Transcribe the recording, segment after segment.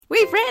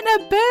We've written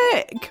a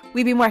book!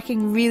 We've been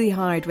working really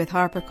hard with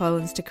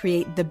HarperCollins to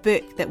create the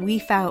book that we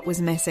felt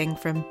was missing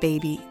from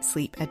baby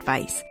sleep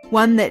advice.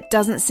 One that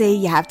doesn't say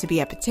you have to be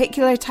a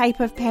particular type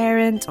of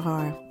parent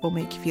or will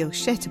make you feel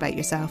shit about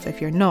yourself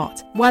if you're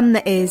not. One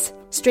that is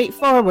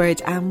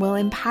straightforward and will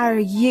empower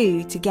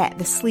you to get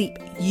the sleep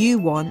you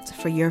want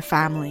for your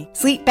family.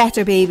 Sleep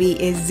Better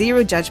Baby is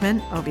zero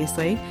judgment,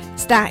 obviously,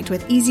 stacked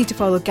with easy to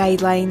follow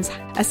guidelines,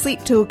 a sleep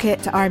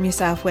toolkit to arm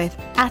yourself with,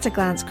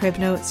 at-a-glance crib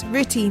notes,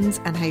 routines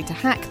and how to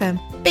hack them.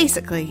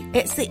 Basically,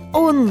 it's the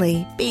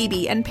only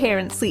baby and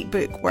parent sleep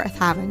book worth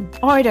having.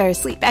 Order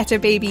Sleep Better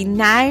Baby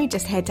now.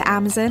 Just head to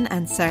Amazon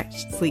and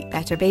search Sleep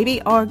Better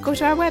Baby or go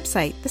to our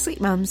website,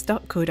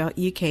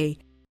 thesleepmums.co.uk.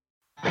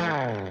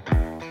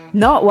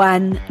 Not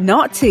one,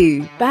 not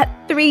two, but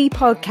 3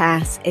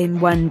 podcasts in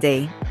one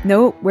day.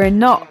 No, we're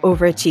not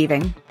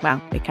overachieving. Well,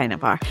 we kind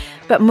of are.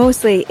 But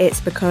mostly it's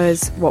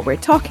because what we're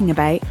talking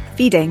about,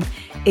 feeding,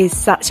 is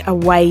such a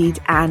wide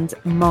and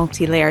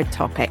multi-layered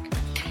topic.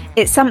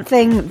 It's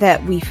something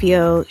that we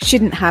feel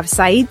shouldn't have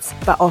sides,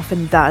 but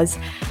often does,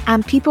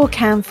 and people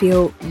can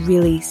feel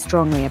really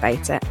strongly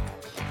about it.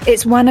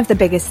 It's one of the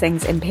biggest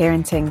things in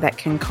parenting that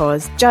can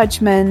cause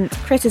judgment,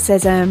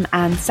 criticism,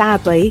 and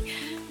sadly,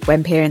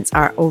 when parents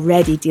are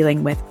already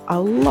dealing with a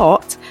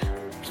lot,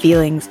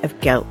 feelings of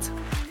guilt.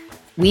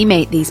 We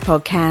make these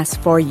podcasts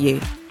for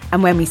you.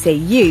 And when we say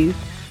you,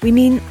 we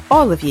mean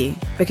all of you.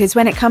 Because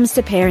when it comes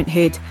to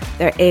parenthood,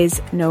 there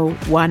is no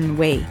one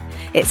way.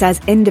 It's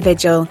as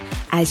individual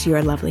as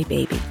your lovely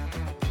baby.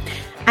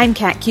 I'm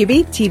Kat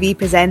Cuby, TV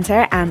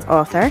presenter and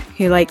author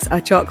who likes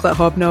a chocolate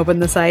hobnob on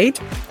the side.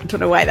 I don't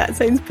know why that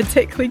sounds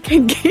particularly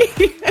kinky.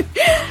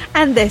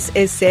 And this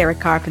is Sarah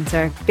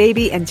Carpenter,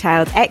 baby and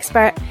child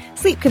expert,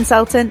 sleep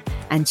consultant,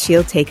 and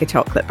she'll take a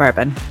chocolate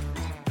bourbon.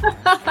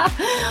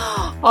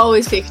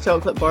 Always take a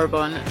chocolate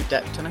bourbon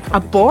dipped in a cup. A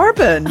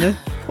bourbon?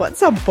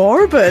 What's a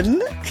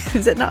bourbon?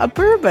 Is it not a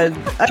bourbon?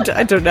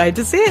 I don't know how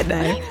to say it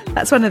now.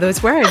 That's one of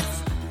those words.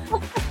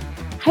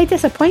 How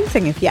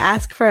disappointing if you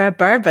ask for a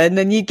bourbon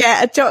and you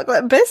get a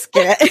chocolate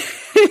biscuit.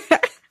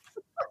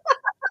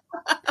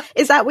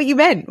 Is that what you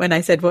meant when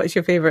I said, what's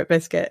your favourite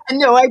biscuit?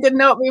 No, I did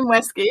not mean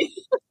whiskey.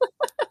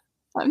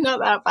 I'm not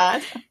that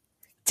bad.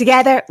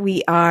 Together,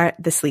 we are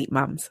the Sleep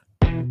Mums.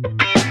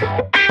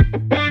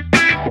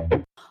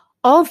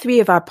 All 3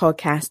 of our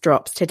podcast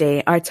drops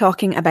today are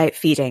talking about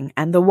feeding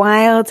and the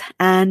wild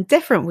and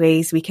different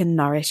ways we can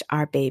nourish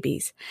our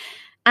babies.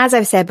 As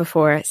I've said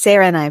before,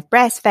 Sarah and I have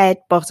breastfed,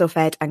 bottle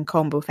fed and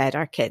combo fed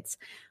our kids.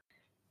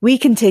 We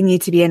continue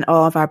to be in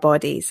awe of our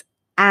bodies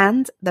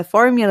and the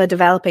formula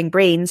developing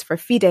brains for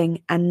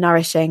feeding and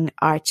nourishing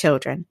our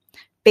children.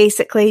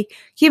 Basically,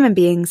 human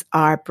beings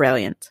are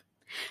brilliant.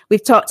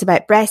 We've talked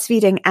about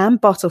breastfeeding and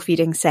bottle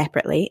feeding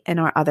separately in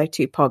our other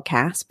 2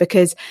 podcasts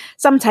because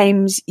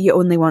sometimes you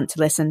only want to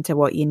listen to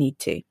what you need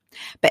to.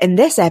 But in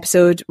this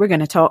episode, we're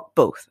going to talk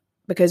both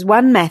because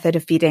one method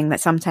of feeding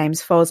that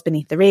sometimes falls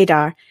beneath the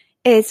radar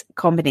is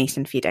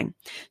combination feeding.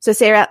 So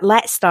Sarah,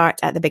 let's start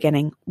at the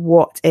beginning.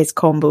 What is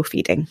combo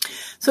feeding?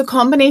 So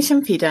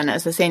combination feeding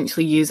is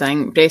essentially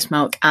using breast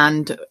milk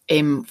and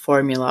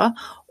formula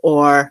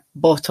or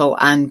bottle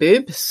and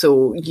boob.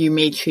 So you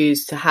may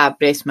choose to have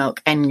breast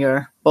milk in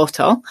your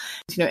bottle.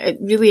 You know, it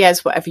really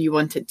is whatever you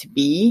want it to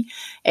be.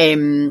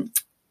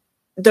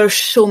 There's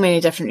so many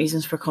different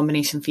reasons for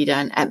combination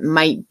feeding. It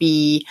might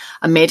be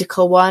a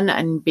medical one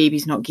and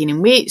baby's not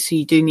gaining weight, so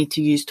you do need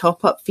to use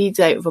top-up feeds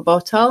out of a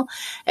bottle.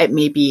 It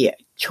may be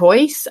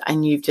choice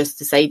and you've just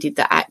decided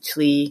that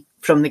actually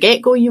from the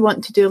get-go you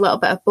want to do a little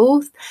bit of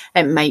both.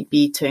 It might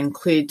be to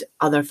include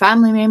other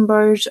family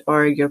members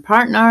or your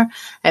partner.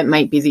 It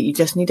might be that you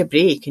just need a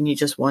break and you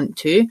just want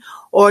to.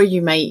 Or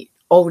you might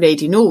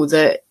already know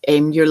that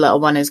your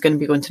little one is going to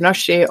be going to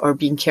nursery or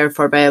being cared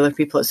for by other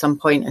people at some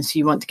point, and so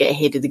you want to get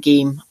ahead of the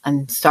game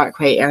and start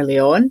quite early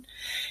on.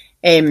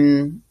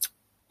 You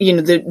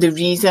know, the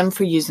reason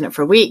for using it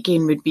for weight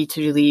gain would be to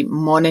really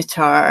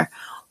monitor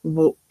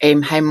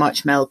how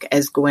much milk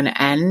is going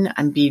in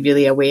and be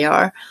really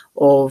aware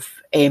of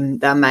the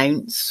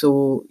amount.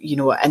 So, you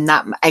know, and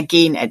that,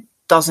 again, it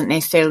doesn't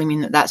necessarily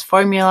mean that that's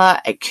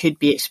formula. It could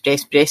be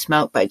express breast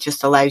milk, but it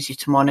just allows you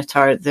to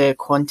monitor the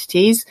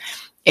quantities.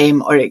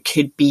 Or it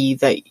could be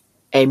that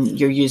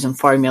you're using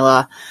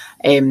formula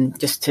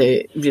just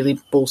to really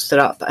bolster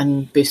up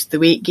and boost the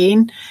weight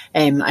gain.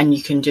 And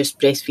you can just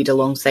breastfeed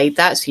alongside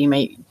that. So you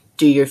might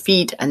do your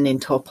feed and then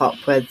top up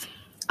with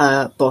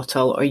a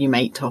bottle, or you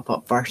might top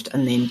up first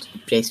and then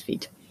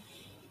breastfeed.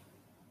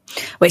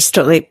 Which is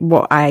totally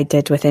what I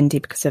did with Indy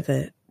because of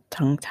the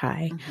tongue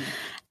tie. Mm-hmm.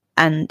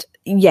 And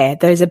yeah,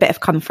 there's a bit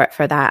of comfort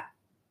for that,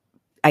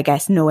 I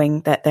guess,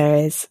 knowing that there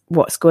is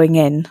what's going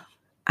in.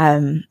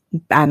 And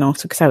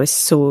also because I was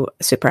so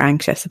super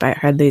anxious about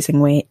her losing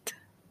weight.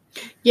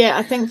 Yeah,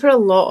 I think for a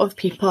lot of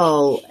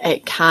people,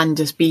 it can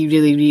just be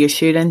really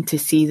reassuring to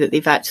see that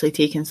they've actually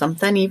taken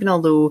something, even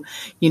although,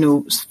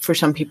 for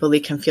some people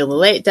they can feel the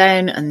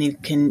letdown and they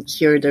can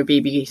hear their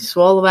baby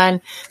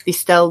swallowing. They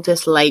still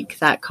just like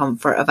that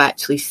comfort of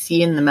actually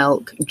seeing the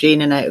milk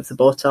draining out of the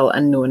bottle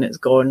and knowing it's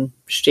gone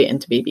straight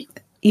into baby.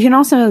 You can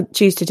also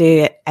choose to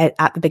do it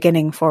at the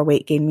beginning for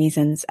weight gain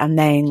reasons and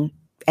then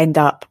end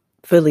up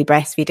fully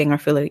breastfeeding or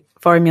fully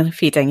formula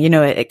feeding.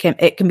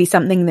 It can be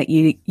something that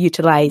you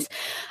utilize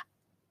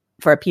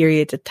for a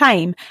period of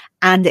time,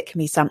 and it can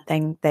be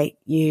something that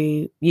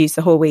you use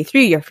the whole way through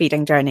your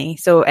feeding journey.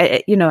 So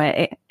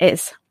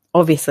it's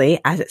obviously,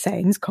 as it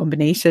sounds,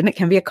 combination. It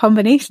can be a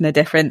combination of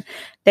different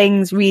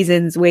things,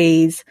 reasons,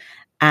 ways,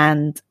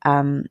 and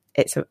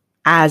it's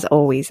as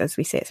always, as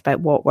we say, it's about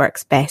what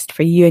works best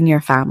for you and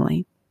your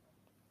family.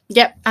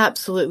 Yep,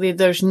 absolutely.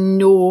 There's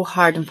no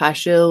hard and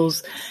fast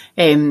rules.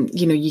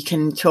 You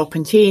can chop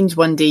and change.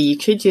 One day you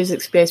could use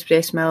express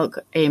breast milk.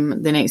 The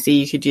next day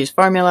you could use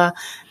formula.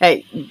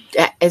 It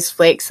is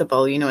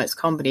flexible. It's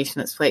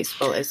combination. It's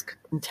flexible. It's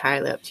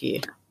entirely up to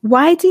you.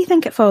 Why do you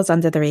think it falls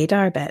under the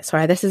radar a bit?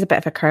 Sorry, this is a bit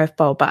of a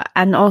curveball,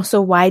 and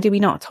also why do we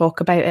not talk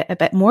about it a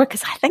bit more?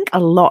 Because I think a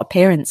lot of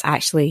parents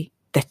actually,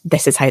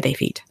 this is how they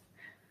feed.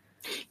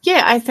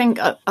 Yeah, I think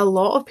a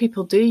lot of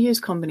people do use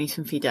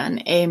combination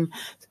feeding.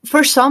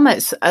 For some,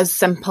 it's as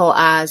simple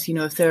as,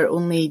 if they're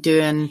only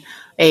doing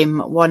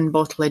one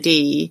bottle a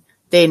day,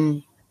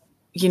 then,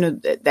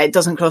 it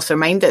doesn't cross their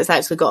mind that it's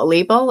actually got a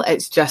label.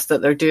 It's just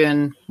that they're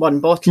doing one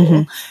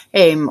bottle.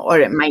 Mm-hmm. Or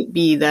it might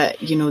be that,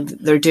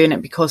 they're doing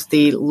it because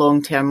they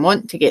long-term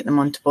want to get them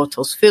onto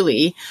bottles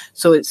fully.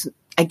 So it's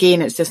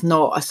just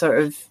not a sort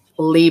of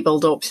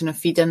labelled option of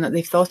feeding that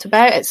they've thought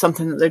about. It's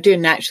something that they're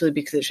doing naturally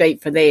because it's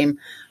right for them,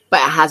 but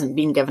it hasn't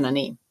been given a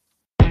name.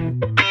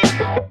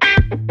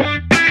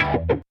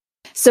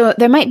 So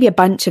there might be a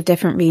bunch of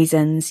different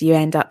reasons you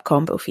end up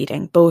combo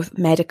feeding, both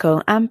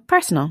medical and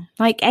personal,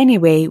 like any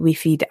way we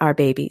feed our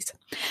babies.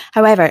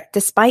 However,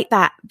 despite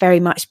that very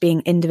much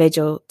being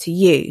individual to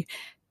you,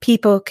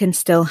 people can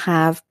still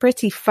have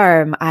pretty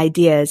firm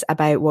ideas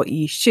about what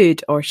you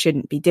should or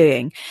shouldn't be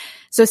doing.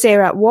 So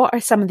Sarah, what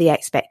are some of the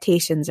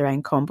expectations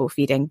around combo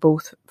feeding,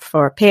 both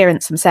for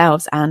parents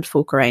themselves and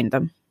folk around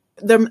them?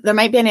 There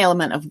might be an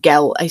element of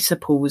guilt, I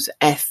suppose,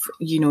 if,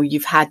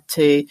 you've had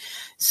to,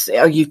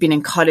 or you've been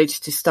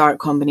encouraged to start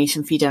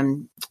combination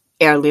feeding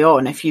early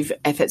on. If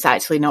it's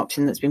actually an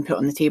option that's been put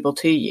on the table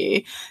to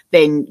you,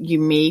 then you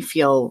may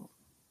feel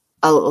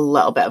a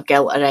little bit of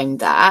guilt around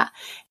that.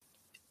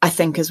 I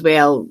think as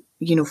well,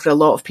 for a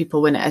lot of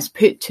people, when it is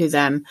put to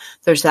them,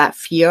 there's that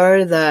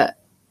fear that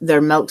their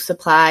milk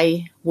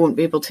supply won't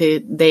be able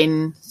to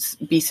then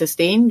be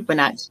sustained when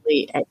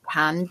actually it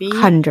can be.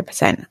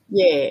 100%.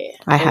 Yeah.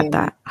 I had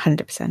that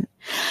 100%.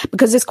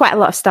 Because there's quite a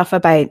lot of stuff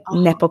about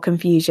nipple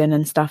confusion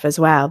and stuff as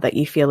well that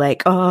you feel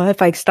like,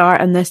 if I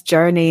start on this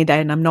journey,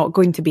 then I'm not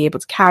going to be able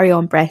to carry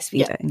on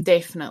breastfeeding. Yeah,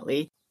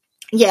 definitely.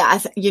 Yeah,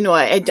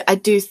 I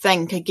do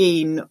think,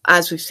 again,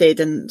 as we've said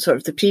in sort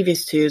of the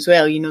previous two as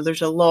well,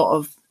 there's a lot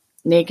of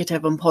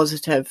negative and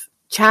positive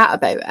chat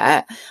about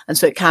it, and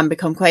so it can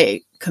become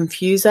quite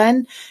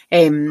confusing.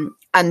 And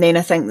then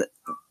I think that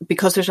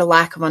because there's a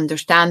lack of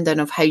understanding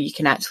of how you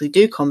can actually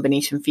do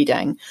combination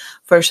feeding,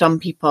 for some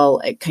people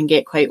it can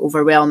get quite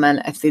overwhelming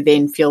if they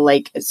then feel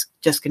like it's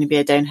just going to be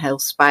a downhill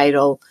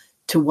spiral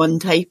to one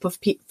type of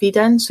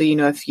feeding. So,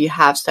 if you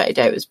have started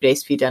out as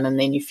breastfeeding and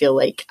then you feel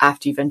like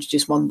after you've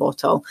introduced one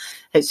bottle,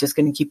 it's just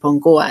going to keep on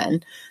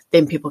going,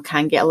 then people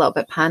can get a little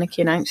bit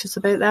panicky and anxious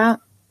about that.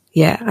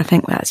 Yeah, I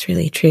think that's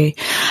really true.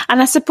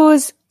 And I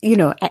suppose,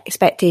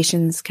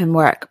 expectations can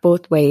work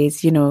both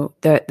ways.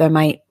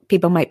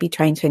 People might be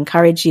trying to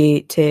encourage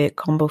you to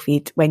combo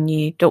feed when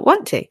you don't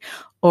want to,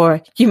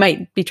 or you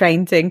might be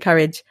trying to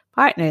encourage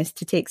partners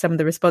to take some of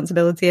the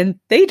responsibility and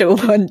they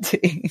don't want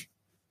to.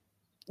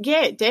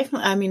 Yeah,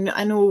 definitely. I mean,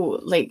 I know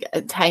like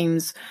at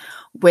times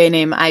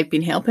when I've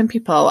been helping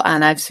people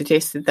and I've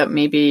suggested that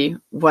maybe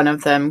one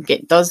of them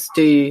does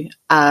do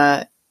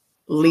a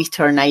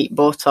later night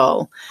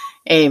bottle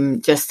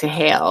just to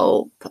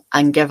help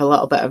and give a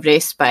little bit of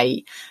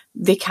respite,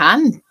 they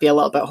can be a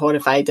little bit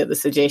horrified at the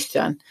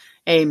suggestion.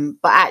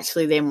 But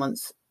actually then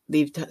once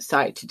they've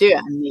started to do it,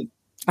 and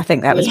I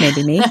think that was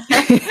maybe me.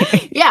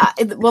 Yeah,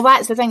 well,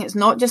 that's the thing. It's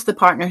not just the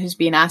partner who's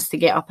being asked to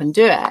get up and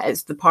do it.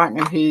 It's the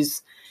partner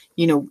who's,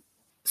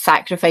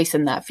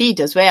 sacrificing that feed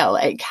as well.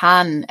 It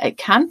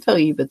can fill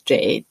you with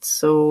dread.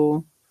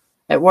 So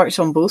it works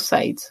on both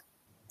sides.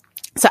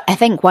 So I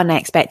think one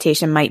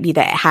expectation might be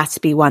that it has to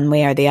be one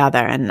way or the other,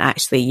 and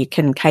actually you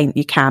can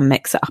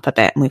mix it up a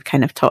bit, and we've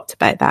kind of talked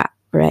about that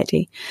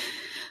already.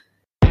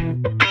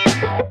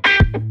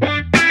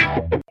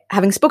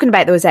 Having spoken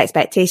about those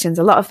expectations,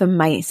 a lot of them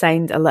might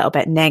sound a little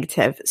bit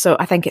negative. So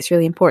I think it's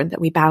really important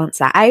that we balance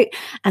that out,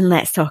 and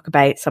let's talk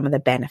about some of the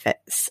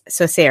benefits.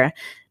 So Sarah,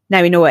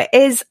 now we know what it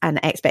is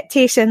and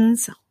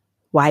expectations.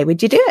 Why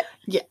would you do it?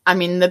 Yeah, I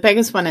mean, the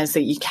biggest one is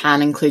that you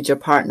can include your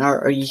partner,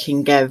 or you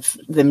can give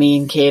the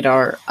main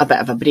carer a bit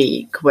of a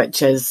break,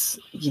 which is,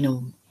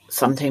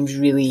 sometimes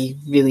really,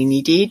 really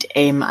needed.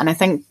 And I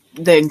think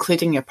the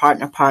including your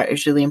partner part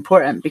is really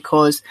important,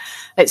 because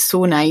it's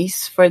so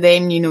nice for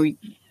them,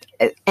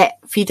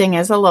 feeding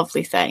is a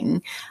lovely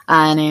thing,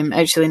 and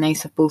it's really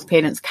nice if both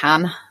parents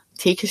can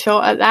take a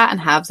shot at that and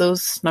have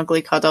those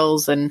snuggly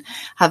cuddles and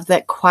have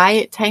that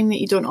quiet time that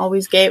you don't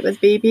always get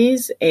with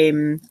babies.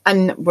 And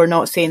we're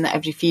not saying that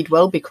every feed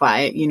will be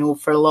quiet,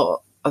 for a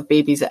lot of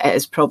babies it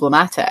is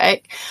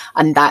problematic,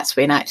 and that's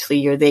when actually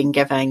you're then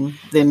giving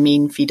the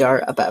main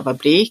feeder a bit of a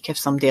break if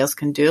somebody else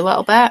can do a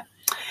little bit.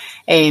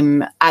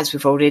 As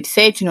we've already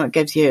said, it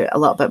gives you a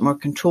little bit more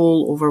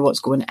control over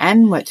what's going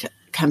in, which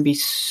can be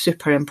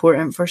super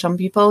important for some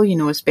people,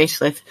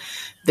 especially if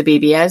the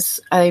baby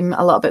is a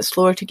little bit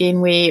slower to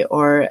gain weight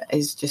or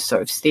is just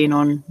sort of staying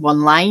on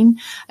one line.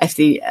 If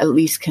they at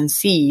least can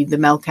see the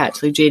milk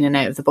actually draining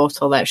out of the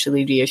bottle, that's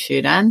really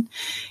reassuring.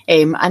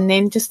 And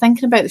then just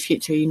thinking about the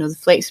future, the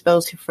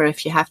flexibility for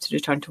if you have to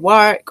return to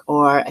work,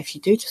 or if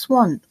you do just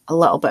want a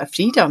little bit of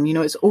freedom,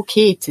 it's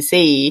okay to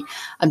say,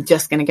 I'm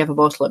just going to give a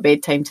bottle at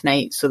bedtime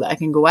tonight so that I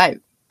can go out.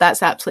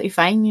 That's absolutely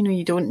fine.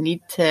 You don't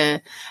need to,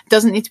 it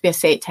doesn't need to be a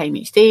set time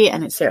each day,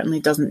 and it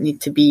certainly doesn't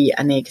need to be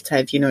a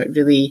negative.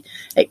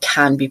 It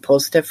can be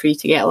positive for you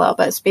to get a little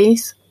bit of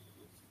space.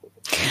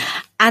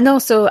 And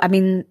also,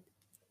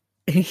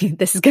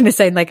 this is going to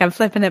sound like I'm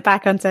flipping it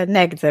back onto a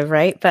negative,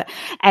 right? But,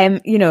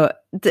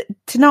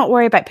 to not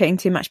worry about putting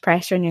too much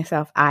pressure on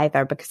yourself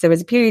either, because there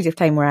was a period of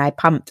time where I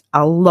pumped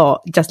a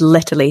lot, just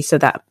literally so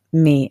that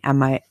me and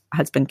my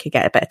husband could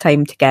get a bit of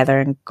time together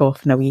and go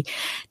off on a wee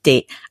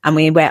date. And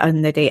we went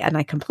on the date and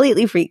I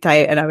completely freaked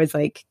out, and I was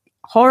like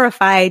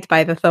horrified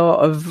by the thought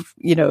of,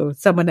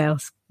 someone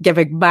else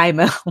giving my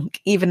milk,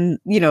 even,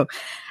 and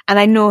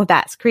I know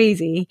that's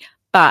crazy,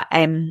 but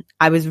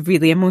I was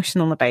really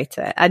emotional about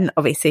it, and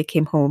obviously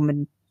came home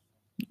and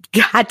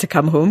had to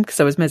come home because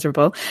I was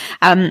miserable.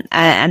 And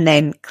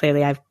then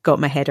clearly I've got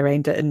my head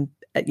around it, and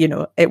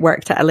it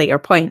worked at a later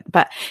point.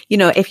 But,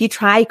 if you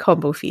try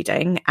combo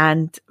feeding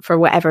and for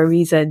whatever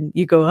reason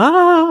you go,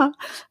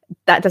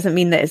 that doesn't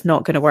mean that it's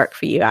not going to work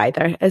for you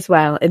either as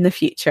well in the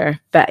future.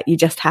 But you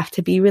just have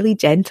to be really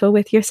gentle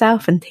with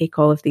yourself and take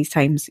all of these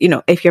times,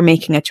 if you're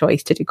making a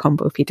choice to do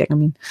combo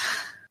feeding.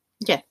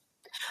 Yeah.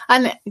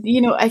 And,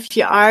 if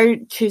you are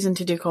choosing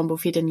to do combo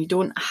feeding, you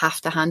don't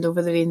have to hand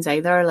over the reins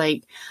either.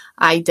 Like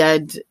I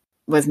did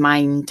with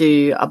mine,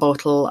 do a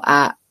bottle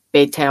at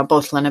bedtime, a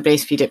bottle and a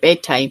breastfeed at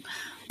bedtime.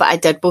 But I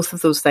did both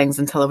of those things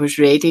until I was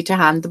ready to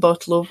hand the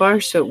bottle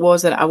over. So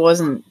I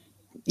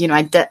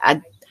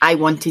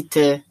wanted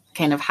to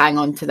kind of hang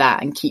on to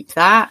that and keep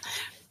that,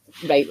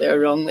 rightly or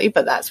wrongly,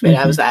 but that's where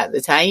I was at the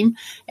time.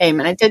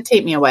 And it did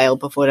take me a while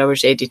before I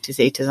was ready to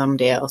say to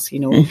somebody else,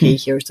 okay,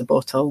 here's the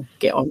bottle,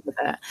 get on with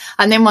it.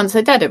 And then once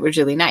I did, it was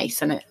really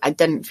nice, and I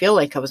didn't feel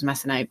like I was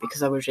missing out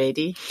because I was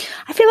ready.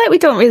 I feel like we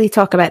don't really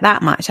talk about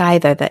that much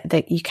either,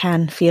 that you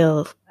can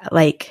feel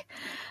like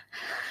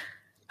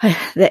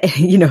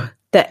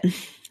that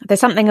there's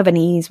something of an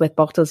ease with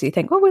bottles. You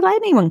think, well,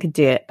 anyone could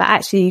do it, but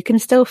actually you can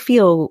still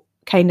feel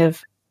kind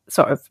of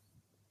sort of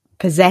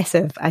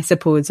possessive, I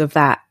suppose, of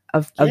that,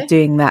 of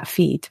doing that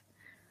feed.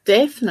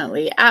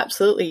 Definitely,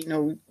 absolutely.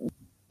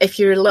 If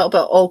you're a little bit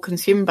all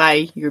consumed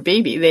by your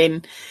baby,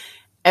 then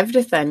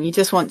everything, you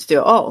just want to do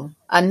it all,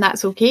 and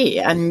that's okay.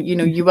 And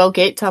you will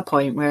get to a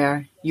point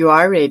where you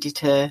are ready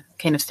to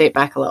kind of step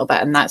back a little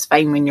bit, and that's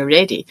fine when you're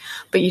ready,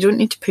 but you don't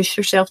need to push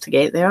yourself to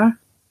get there.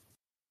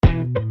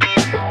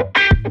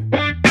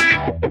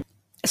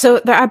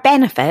 So there are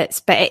benefits,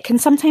 but it can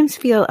sometimes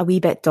feel a wee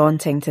bit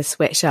daunting to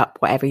switch up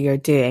whatever you're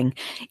doing,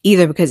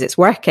 either because it's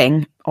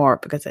working or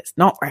because it's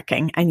not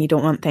working and you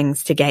don't want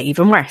things to get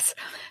even worse.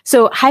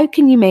 So how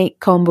can you make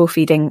combo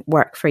feeding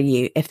work for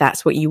you if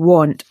that's what you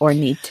want or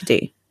need to do?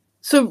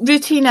 So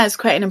routine is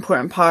quite an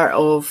important part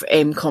of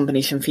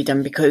combination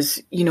feeding,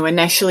 because,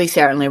 initially,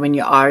 certainly when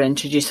you are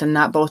introducing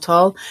that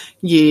bottle,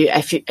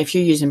 if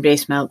you're using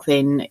breast milk,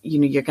 then,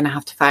 you're going to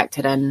have to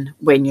factor in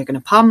when you're going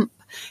to pump.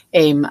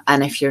 And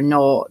if you're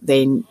not,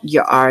 then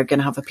you are going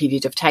to have a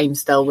period of time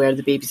still where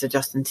the baby's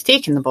adjusting to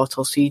taking the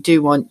bottle. So you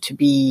do want to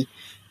be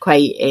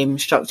quite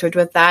structured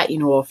with that,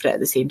 offer it at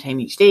the same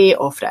time each day,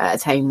 offer it at a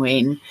time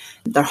when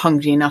they're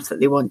hungry enough that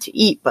they want to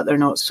eat, but they're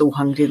not so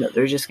hungry that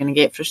they're just going to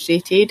get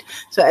frustrated.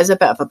 So it is a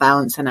bit of a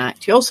balancing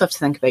act. You also have to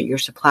think about your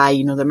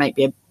supply. There might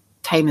be a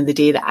time of the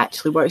day that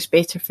actually works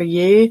better for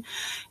you,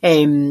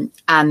 and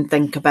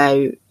think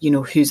about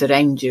who's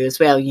around you as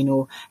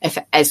well. If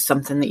it is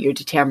something that you're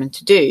determined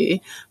to do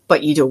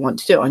but you don't want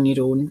to do it on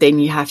your own, then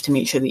you have to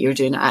make sure that you're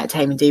doing it at a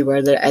time of day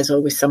where there is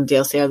always somebody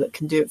else there that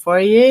can do it for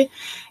you.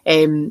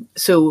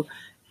 So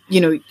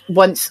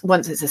once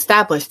it's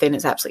established, then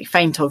it's absolutely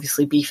fine to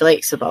obviously be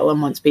flexible,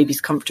 and once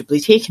baby's comfortably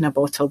taking a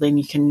bottle, then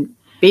you can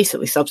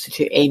basically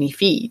substitute any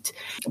feed.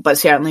 But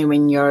certainly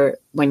when you're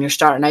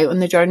starting out on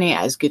the journey,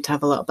 it is good to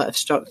have a little bit of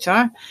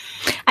structure.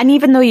 And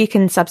even though you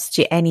can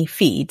substitute any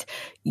feed,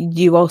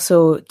 you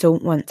also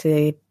don't want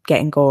to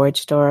get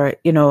engorged, or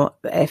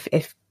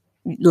if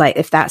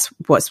that's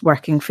what's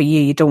working for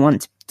you, you don't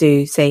want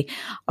do, say,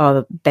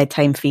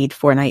 bedtime feed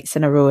 4 nights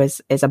in a row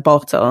is a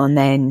bottle, and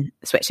then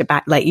switch it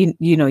back. Like,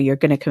 you know, you're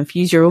going to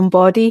confuse your own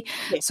body.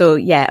 Yeah. So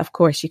yeah, of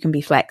course you can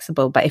be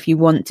flexible, but if you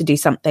want to do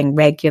something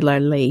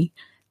regularly,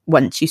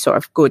 once you sort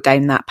of go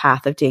down that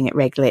path of doing it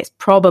regularly, it's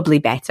probably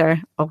better,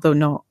 although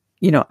not,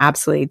 you know,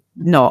 absolutely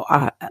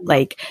not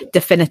like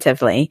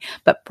definitively,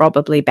 but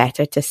probably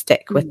better to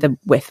stick with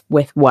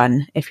with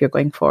one if you're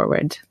going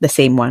forward, the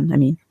same one, I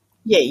mean.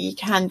 Yeah, you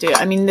can do it.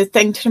 I mean, the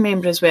thing to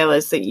remember as well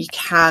is that you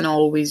can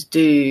always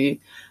do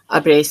a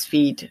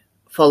breastfeed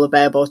followed by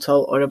a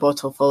bottle, or a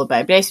bottle followed by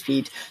a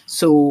breastfeed.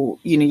 So,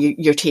 you know,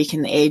 you're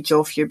taking the edge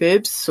off your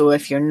boobs. So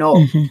if you're not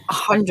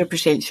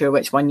 100% sure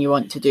which one you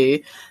want to do,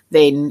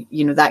 then,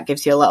 you know, that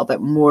gives you a little bit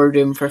more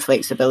room for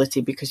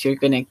flexibility, because you're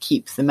going to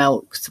keep the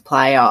milk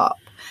supply up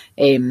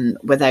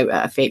without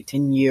it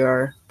affecting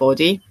your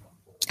body.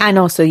 And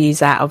also use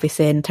that,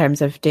 obviously, in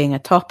terms of doing a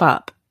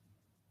top-up.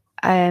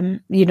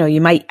 You know, you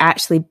might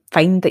actually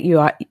find that you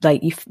are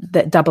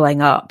that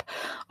doubling up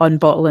on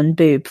bottle and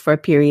boob for a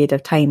period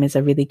of time is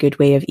a really good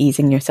way of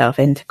easing yourself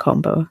into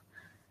combo.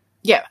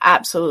 Yeah,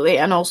 absolutely.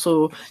 And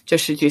also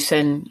just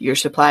reducing your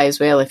supply as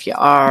well. If you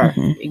are,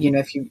 you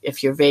know,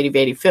 if you're very,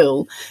 very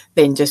full,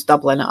 then just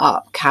doubling it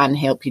up can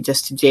help you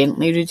just to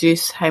gently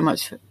reduce how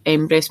much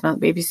breast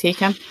milk baby's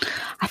taking.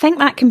 I think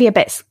that can be a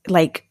bit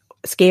like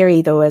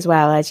scary though as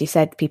well. As you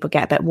said, people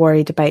get a bit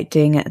worried about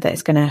doing it, that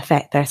it's going to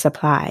affect their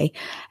supply,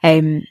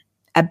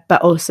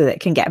 but also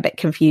that can get a bit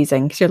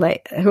confusing, because you're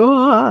like,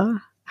 oh,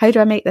 how do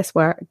I make this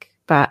work?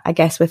 But I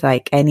guess with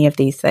like any of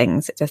these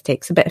things, it just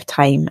takes a bit of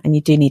time, and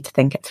you do need to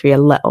think it through a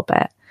little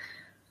bit.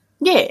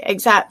 Yeah,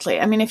 exactly.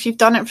 I mean, if you've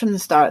done it from the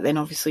start, then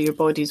obviously your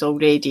body's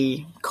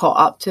already caught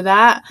up to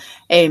that.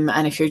 And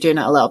if you're doing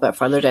it a little bit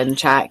further down the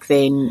track,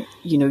 then,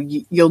 you know,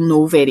 you'll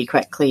know very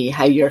quickly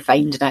how you're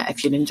finding it,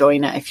 if you're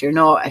enjoying it, if you're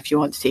not, if you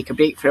want to take a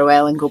break for a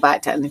while and go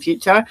back to it in the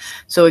future.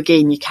 So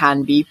again, you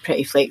can be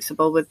pretty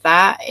flexible with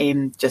that,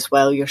 just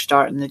while you're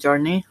starting the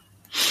journey.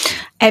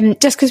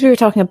 Just because we were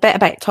talking a bit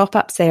about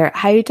top-ups there,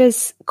 how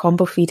does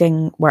combo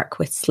feeding work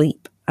with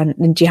sleep?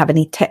 And do you have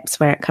any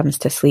tips where it comes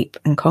to sleep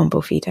and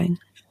combo feeding?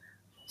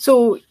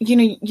 So, you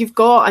know, you've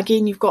got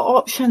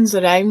options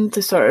around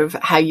the sort of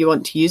how you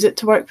want to use it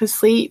to work with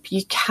sleep.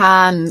 You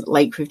can,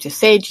 like we've just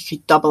said, you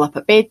could double up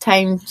at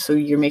bedtime, so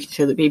you're making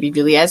sure that baby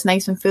really is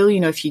nice and full. You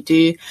know, if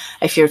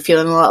you're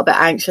feeling a little bit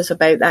anxious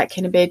about that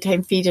kind of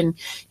bedtime feed and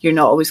you're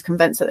not always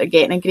convinced that they're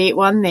getting a great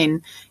one,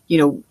 then, you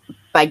know,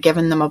 by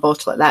giving them a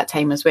bottle at that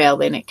time as well,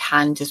 then it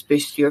can just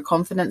boost your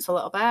confidence a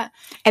little bit.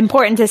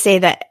 Important to say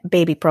that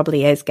baby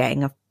probably is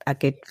getting a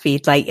good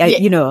feed. Like, yeah.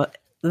 You know,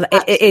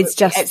 it's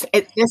just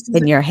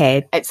in your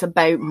head. It's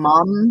about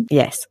mum.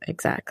 Yes,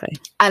 exactly.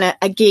 And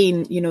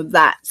again, you know,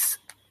 that's,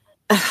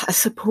 I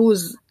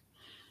suppose,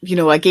 you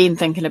know, again,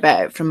 thinking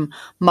about it from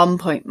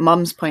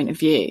mum's point of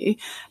view,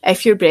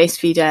 if you're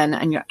breastfeeding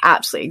and you're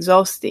absolutely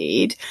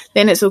exhausted,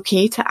 then it's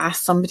okay to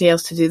ask somebody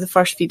else to do the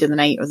first feed of the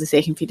night or the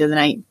second feed of the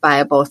night by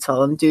a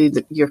bottle and do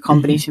your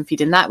combination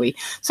feeding that way.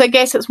 So I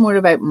guess it's more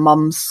about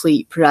mum's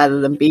sleep rather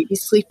than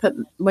baby's sleep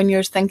when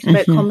you're thinking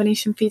about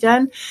combination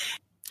feeding.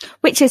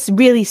 Which is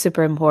really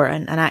super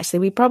important. And actually,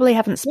 we probably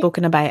haven't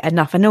spoken about it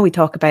enough. I know we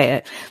talk about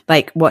it,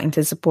 like wanting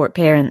to support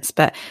parents,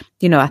 but,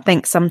 you know, I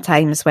think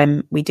sometimes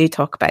when we do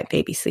talk about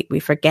baby sleep, we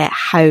forget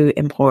how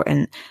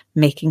important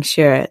making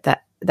sure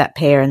that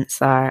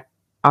parents are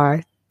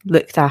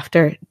looked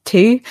after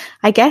too,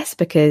 I guess,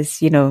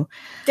 because, you know.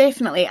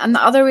 Definitely. And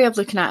the other way of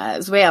looking at it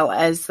as well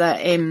is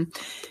that,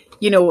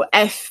 you know,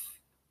 if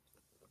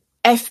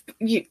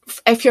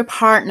your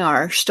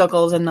partner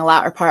struggles in the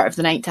latter part of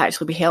the night to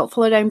actually be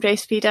helpful around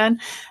breastfeeding,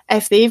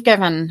 if they've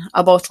given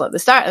a bottle at the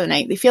start of the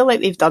night, they feel like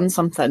they've done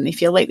something. They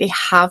feel like they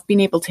have been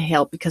able to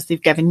help because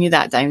they've given you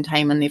that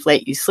downtime and they've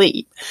let you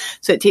sleep.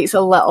 So it takes a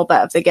little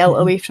bit of the guilt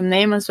away from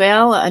them as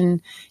well. And,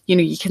 you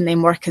know, you can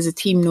then work as a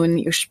team knowing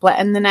that you're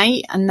splitting the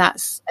night. And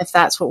if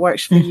that's what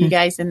works for you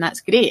guys, then that's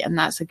great. And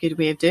that's a good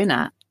way of doing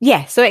it.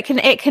 Yeah, so it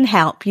can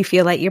help you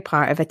feel like you're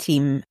part of a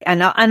team,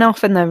 and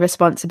often the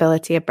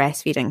responsibility of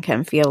breastfeeding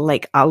can feel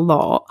like a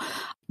lot,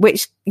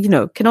 which, you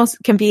know,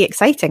 can be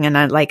exciting. And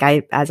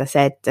as I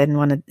said in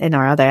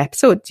our other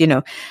episodes, you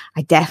know,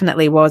 I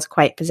definitely was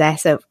quite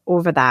possessive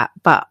over that,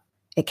 but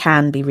it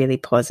can be really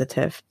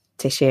positive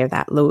to share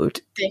that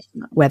load,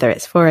 definitely. Whether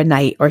it's for a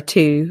night or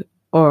two,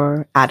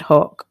 or ad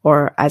hoc,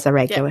 or as a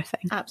regular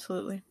thing.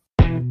 Absolutely.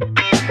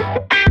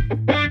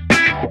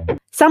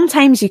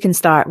 Sometimes you can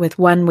start with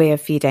one way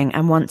of feeding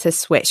and want to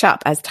switch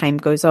up as time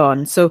goes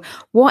on. So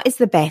what is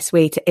the best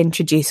way to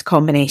introduce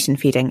combination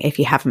feeding if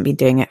you haven't been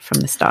doing it from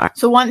the start?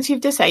 So once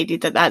you've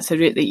decided that that's a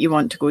route that you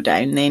want to go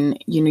down, then,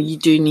 you know, you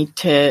do need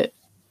to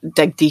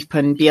dig deep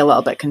and be a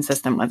little bit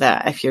consistent with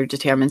it if you're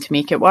determined to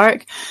make it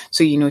work.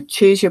 So, you know,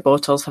 choose your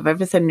bottles, have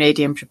everything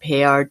ready and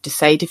prepared,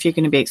 decide if you're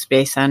going to be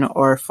expressing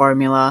or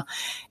formula.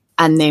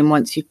 And then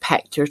once you've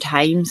picked your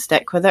time,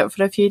 stick with it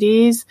for a few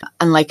days.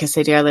 And like I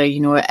said earlier, you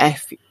know,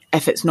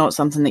 if it's not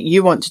something that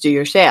you want to do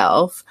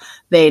yourself,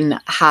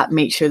 then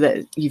make sure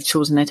that you've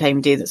chosen a time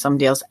of day that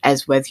somebody else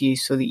is with you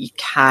so that you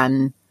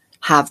can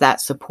have that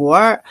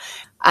support.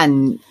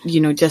 And,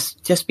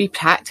 just be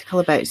practical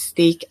about it.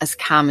 Stay as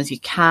calm as you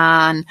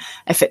can.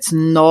 If it's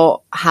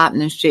not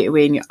happening straight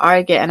away and you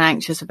are getting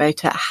anxious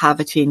about it, have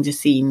a change of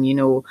scene.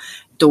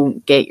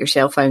 Don't get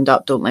yourself wound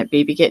up. Don't let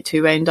baby get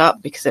too wound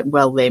up, because it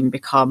will then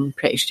become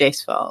pretty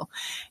stressful.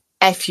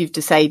 If you've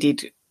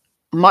decided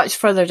much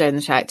further down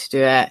the track to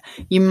do it,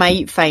 you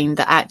might find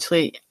that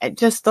actually it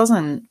just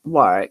doesn't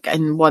work.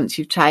 And once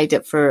you've tried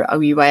it for a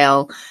wee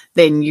while,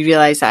 then you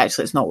realise that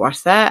actually it's not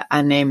worth it.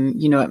 And,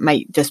 it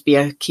might just be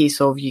a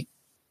case of you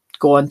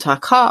go onto a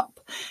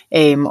cup,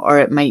 or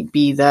it might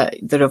be that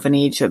they're of an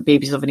age, that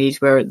babies of an age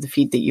where the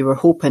feed that you were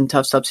hoping to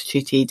have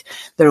substituted,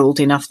 they're old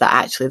enough that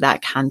actually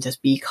that can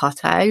just be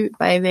cut out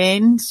by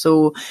then.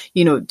 So,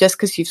 just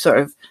because you've sort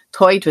of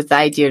toyed with the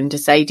idea and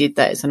decided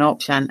that it's an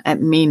option,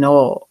 it may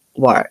not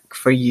work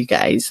for you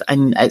guys,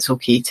 and it's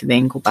okay to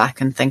then go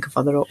back and think of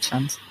other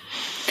options.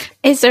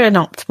 Is there an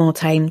optimal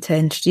time to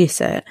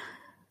introduce it?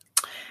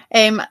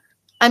 In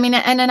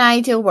an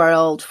ideal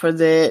world, for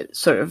the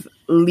sort of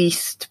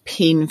least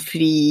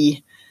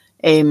pain-free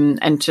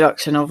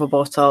introduction of a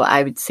bottle,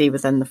 I would say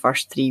within the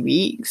first 3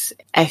 weeks.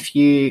 If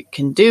you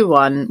can do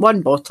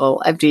one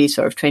bottle every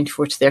sort of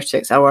 24 to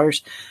 36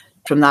 hours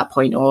from that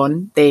point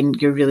on, then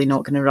you're really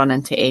not going to run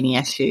into any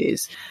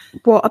issues.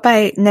 What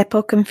about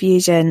nipple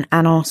confusion,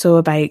 and also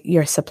about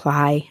your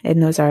supply in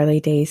those early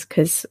days?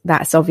 Because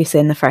that's obviously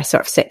in the first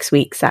sort of 6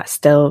 weeks, that's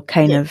still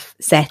kind of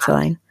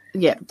settling.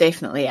 Yeah,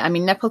 definitely.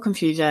 Nipple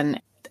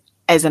confusion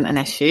isn't an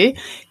issue.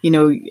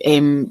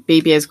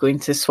 Baby is going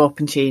to swap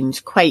and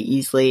change quite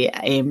easily,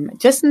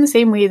 just in the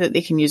same way that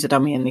they can use a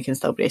dummy and they can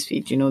still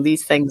breastfeed.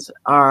 These things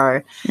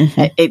are,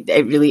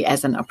 it really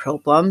isn't a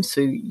problem.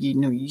 So,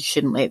 you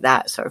shouldn't let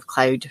that sort of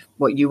cloud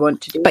what you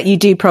want to do. But you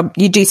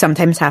do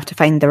sometimes have to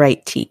find the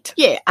right teat.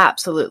 Yeah,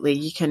 absolutely.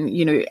 You can,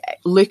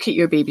 look at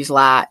your baby's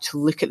latch,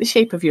 look at the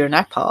shape of your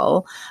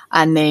nipple,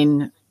 and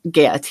then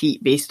get a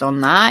teat based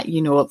on that.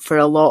 For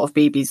a lot of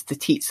babies, the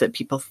teats that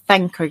people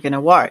think are going to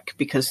work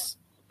because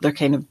they're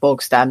kind of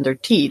bog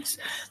standard teats,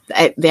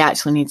 they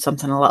actually need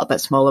something a little bit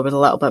smaller with a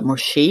little bit more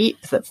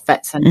shape that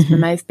fits into the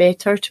mouth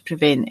better to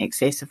prevent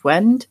excessive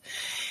wind.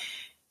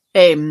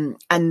 And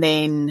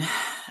then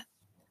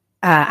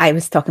I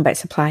was talking about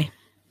supply.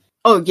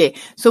 Oh, yeah.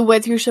 So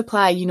with your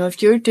supply,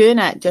 if you're doing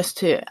it just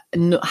to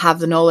have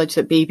the knowledge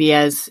that baby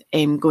is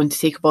going to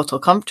take a bottle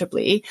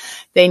comfortably,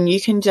 then you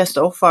can just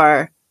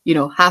offer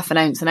half an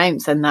ounce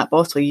in that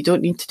bottle. You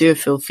don't need to do a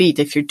full feed.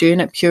 If you're doing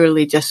it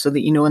purely just so that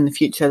in the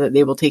future that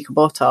they will take a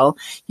bottle,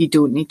 you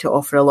don't need to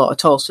offer a lot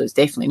at all. So it's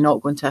definitely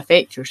not going to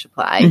affect your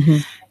supply.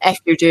 If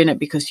you're doing it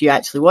because you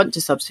actually want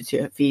to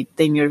substitute a feed,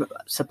 then your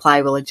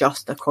supply will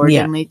adjust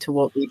accordingly to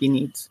what baby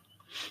needs.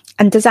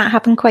 And does that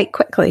happen quite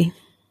quickly?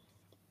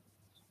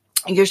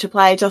 Your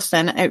supply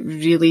adjusting, it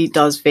really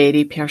does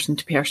vary person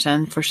to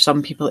person. For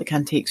some people, it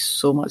can take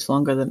so much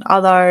longer than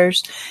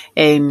others.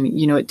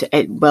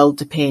 It will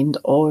depend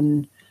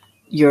on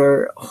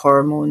your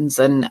hormones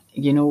and,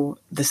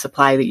 the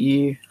supply that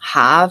you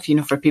have.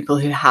 For people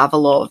who have a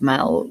lot of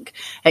milk,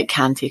 it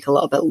can take a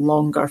little bit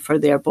longer for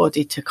their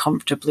body to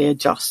comfortably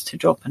adjust to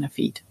dropping a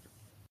feed.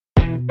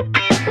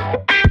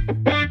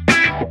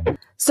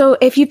 So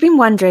if you've been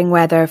wondering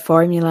whether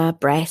formula,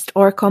 breast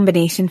or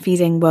combination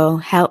feeding will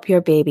help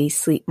your baby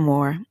sleep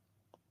more,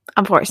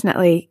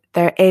 unfortunately,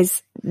 there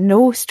is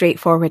no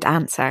straightforward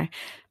answer,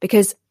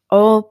 because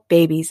all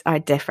babies are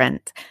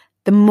different.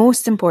 The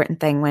most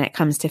important thing when it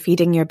comes to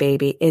feeding your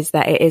baby is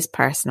that it is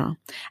personal,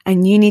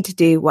 and you need to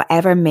do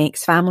whatever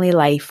makes family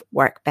life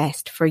work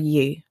best for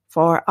you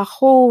for a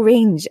whole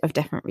range of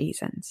different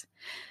reasons.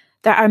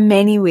 There are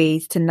many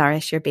ways to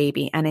nourish your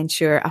baby and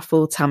ensure a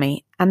full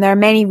tummy, and there are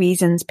many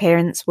reasons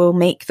parents will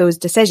make those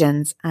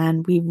decisions,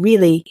 and we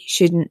really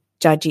shouldn't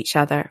judge each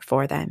other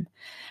for them.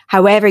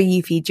 However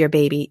you feed your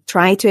baby,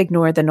 try to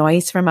ignore the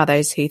noise from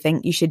others who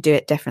think you should do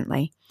it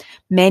differently.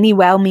 Many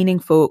well-meaning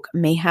folk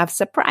may have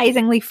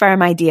surprisingly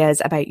firm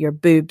ideas about your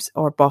boobs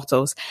or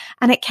bottles,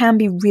 and it can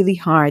be really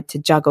hard to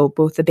juggle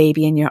both the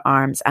baby in your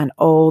arms and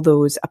all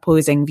those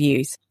opposing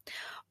views.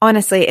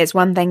 Honestly, it's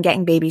one thing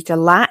getting babies to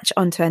latch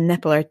onto a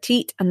nipple or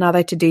teat,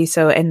 another to do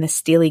so in the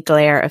steely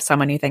glare of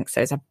someone who thinks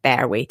there's a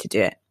better way to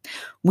do it.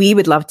 We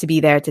would love to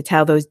be there to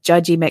tell those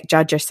judgy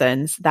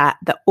McJudgersons that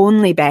the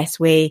only best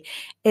way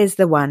is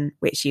the one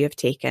which you have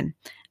taken.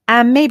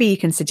 And maybe you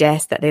can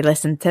suggest that they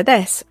listen to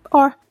this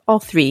or all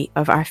 3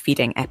 of our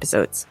feeding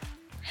episodes.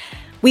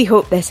 We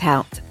hope this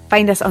helped.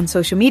 Find us on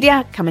social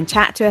media. Come and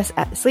chat to us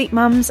at The Sleep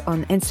Mums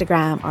on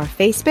Instagram or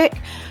Facebook.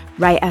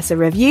 Write us a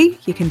review.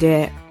 You can do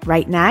it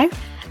right now.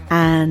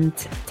 And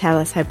tell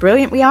us how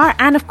brilliant we are.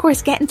 And of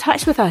course, get in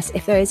touch with us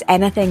if there is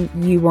anything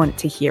you want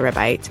to hear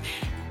about.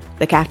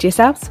 Look after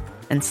yourselves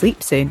and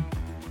sleep soon.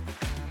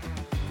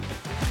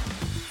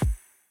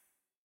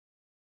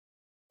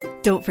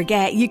 Don't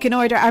forget, you can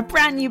order our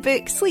brand new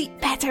book, Sleep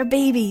Better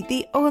Baby,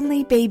 the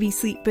only baby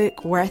sleep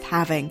book worth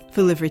having,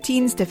 full of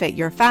routines to fit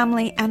your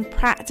family and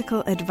practical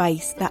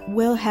advice that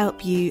will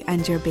help you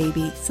and your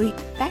baby sleep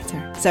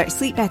better. Search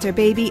Sleep Better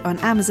Baby on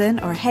Amazon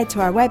or head to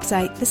our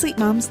website,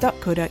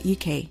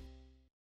 thesleepmums.co.uk.